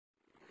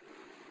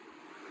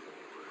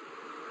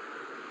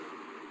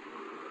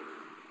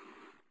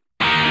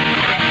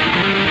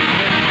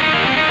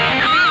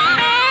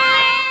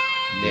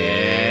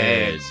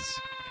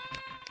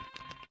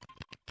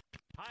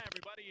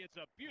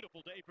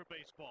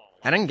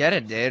I don't get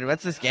it, dude.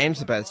 What's this game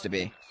supposed to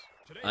be?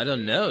 I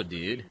don't know,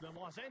 dude.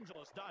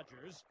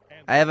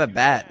 I have a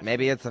bat.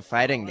 Maybe it's a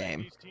fighting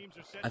game.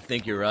 I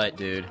think you're right,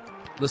 dude.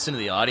 Listen to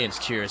the audience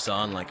cheer us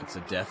on like it's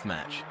a death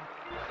match.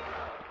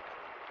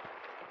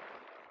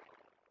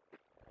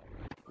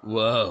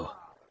 Whoa.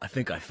 I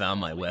think I found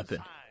my weapon.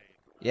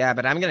 Yeah,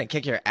 but I'm gonna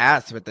kick your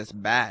ass with this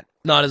bat.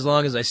 Not as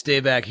long as I stay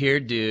back here,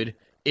 dude.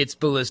 It's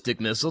ballistic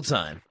missile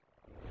time.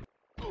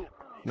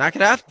 Knock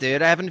it off,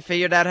 dude. I haven't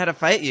figured out how to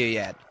fight you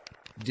yet.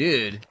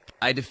 Dude,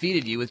 I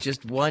defeated you with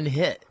just one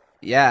hit.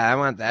 Yeah, I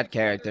want that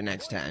character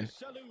next time.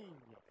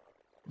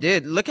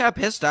 Dude, look how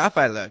pissed off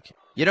I look.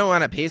 You don't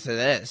want a piece of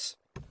this.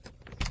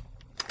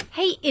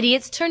 Hey,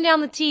 idiots, turn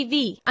down the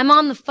TV. I'm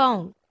on the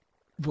phone.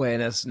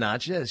 Buenas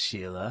noches,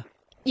 Sheila.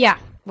 Yeah,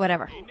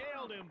 whatever.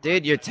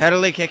 Dude, you're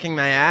totally kicking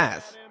my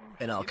ass.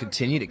 And I'll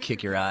continue to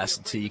kick your ass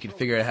until you can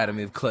figure out how to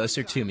move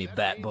closer to me,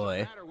 bat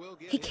boy.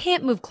 He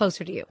can't move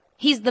closer to you.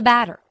 He's the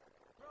batter.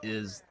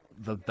 Is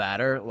the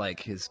batter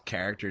like his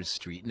character's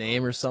street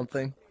name or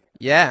something?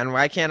 Yeah, and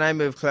why can't I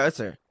move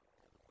closer?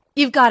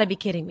 You've got to be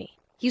kidding me.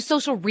 You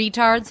social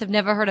retards have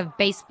never heard of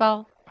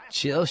baseball?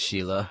 Chill,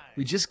 Sheila.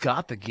 We just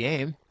got the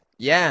game.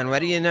 Yeah, and what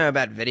do you know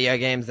about video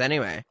games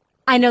anyway?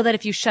 I know that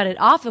if you shut it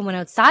off and went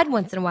outside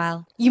once in a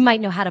while, you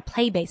might know how to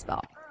play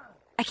baseball.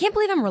 I can't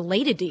believe I'm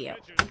related to you.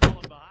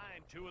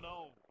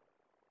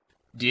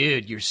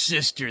 Dude, your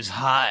sister's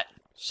hot.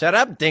 Shut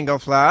up,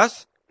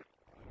 Dinglefloss.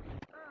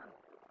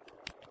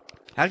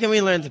 How can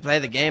we learn to play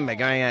the game by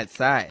going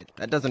outside?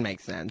 That doesn't make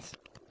sense.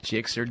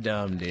 Chicks are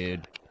dumb,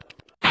 dude.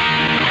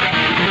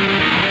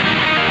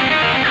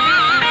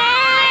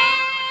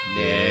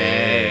 Yeah.